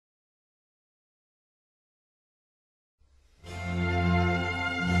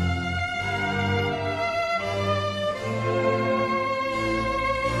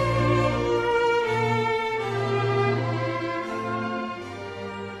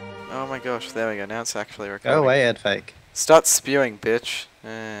Oh my gosh, there we go. Now it's actually Go recording. away, Ed Fake. Start spewing, bitch.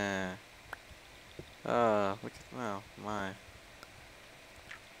 Look at, oh my.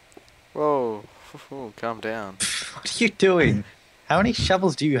 Whoa, calm down. What are you doing? How many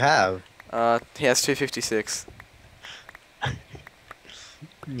shovels do you have? He has 256.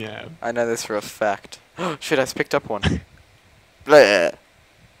 Yeah. I know this for a fact. Shit, I just picked up one. Bleh.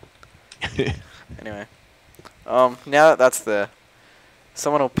 Anyway. Now that that's there,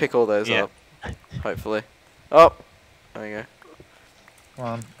 someone will pick all those up. Hopefully. Oh! There we go. Come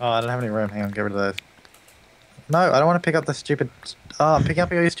on. Oh, I don't have any room. Hang on, get rid of those. No, I don't want to pick up the stupid... Oh, I'm picking up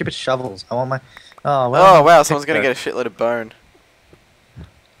all your stupid shovels. I want my... Oh, well... Oh, wow, someone's gonna get a shitload of bone.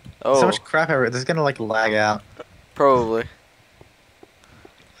 Oh. So much crap everywhere. This is gonna, like, lag out. Probably.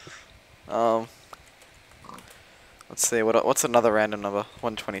 Let's see, what's another random number?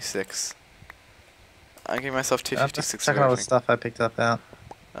 126. I'm giving myself 256. Checking all the stuff I picked up out.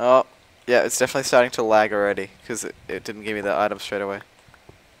 Oh, yeah, it's definitely starting to lag already, because it didn't give me the item straight away.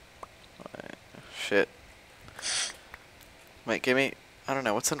 Shit. Wait, give me... I don't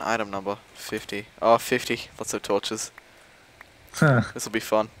know, what's an item number? 50. Oh, 50. Lots of torches. This will be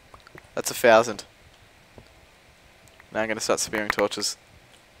fun. That's 1,000. Now I'm going to start spearing torches.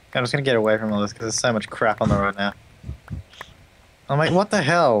 I'm just gonna get away from all this, because there's so much crap on the road now. I'm like, what the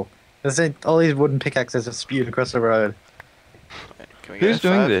hell? There's all these wooden pickaxes are spewed across the road. Wait, can we get Who's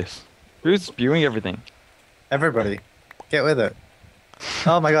doing this? Who's spewing everything? Everybody. Get with it.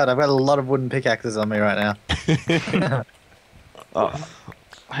 Oh my god, I've got a lot of wooden pickaxes on me right now. Oh,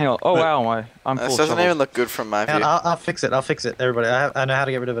 hang on. Oh wow, I'm full This of doesn't shovels. even look good from my view. I'll fix it, everybody. I know how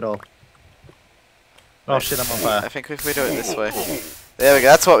to get rid of it all. Oh shit, I'm on fire. I think if we do it this way. There we go,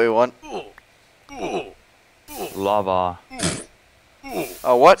 that's what we want. Lava.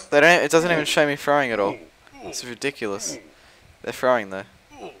 Oh, what? They don't. It doesn't even show me throwing at all. It's ridiculous. They're throwing though.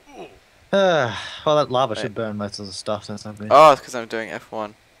 Well, that lava should burn most of the stuff since I've been... Oh, it's because I'm doing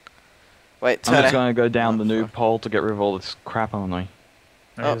F1. Wait, turn I'm just it. gonna go down the noob pole to get rid of all this crap on me.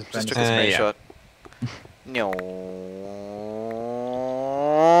 Oh, just took a yeah. screenshot. No.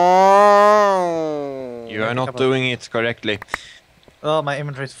 You are not doing it correctly. Oh, my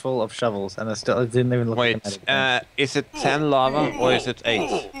inventory's full of shovels, and I didn't even look at Wait, the medic. is it 10 lava or is it 8? 10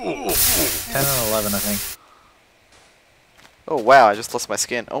 and 11, I think. Oh wow, I just lost my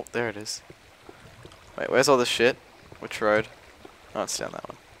skin. Oh, there it is. Wait, where's all this shit? Which road? Oh, it's down that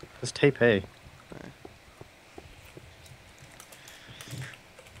one. Just TP.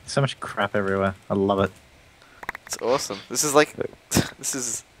 So much crap everywhere. I love it. It's awesome. This is like, this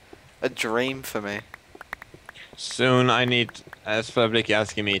is a dream for me. Soon I need Bozzaliki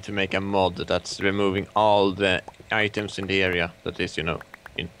asking me to make a mod that's removing all the items in the area. That is, you know,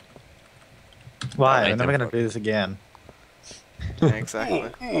 in... Why? Item I'm never gonna for- do this again. Yeah,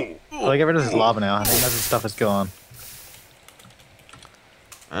 exactly. Well, I get rid of this lava now. I think most of the stuff is gone.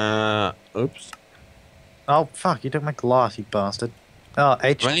 Oops. Oh, fuck, you took my glass, you bastard. Oh,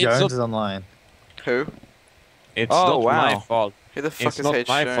 H. Well, it's Jones not- is online. Who? It's Oh, not my wow. fault. Who the fuck It's is not H.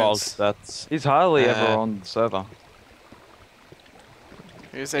 my Jones? fault that... He's hardly ever Uh, on the server.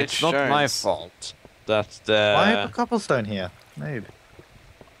 Who's H. It's Jones? not my fault that Why have the... a cobblestone here? Noob.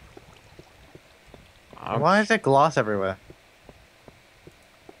 Ouch. Why is there glass everywhere?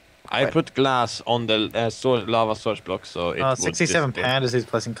 I put glass on the lava source block, so it Oh, would 67 disappear. pandas is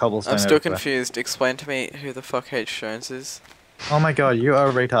placing cobblestone I'm still everywhere. confused. Explain to me who the fuck H. Jones is. Oh my god, you are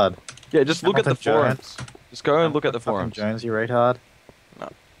a retard. Yeah, just look at the Hamilton forums. Just go and look at the Fucking forums. Jones, you retard.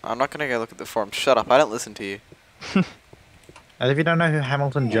 I'm not gonna go look at the forum. Shut up, I don't listen to you. As if you don't know who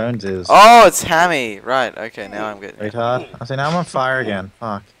Hamilton Jones is. Oh, it's Hammy! Right, okay, now I'm getting it. Retard. I say now I'm on fire again.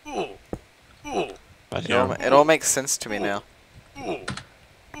 Fuck. But It all makes sense to me now.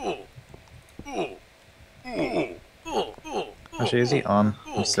 Actually, is he on?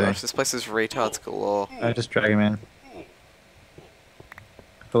 Let's see. Gosh, this place is retards galore. I just drag him in.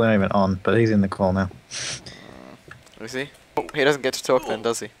 Probably not even on, but he's in the call now. Is he? He doesn't get to talk then,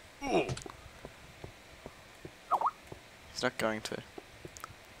 does he? He's not going to.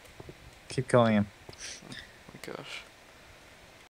 Keep calling him. Oh my gosh.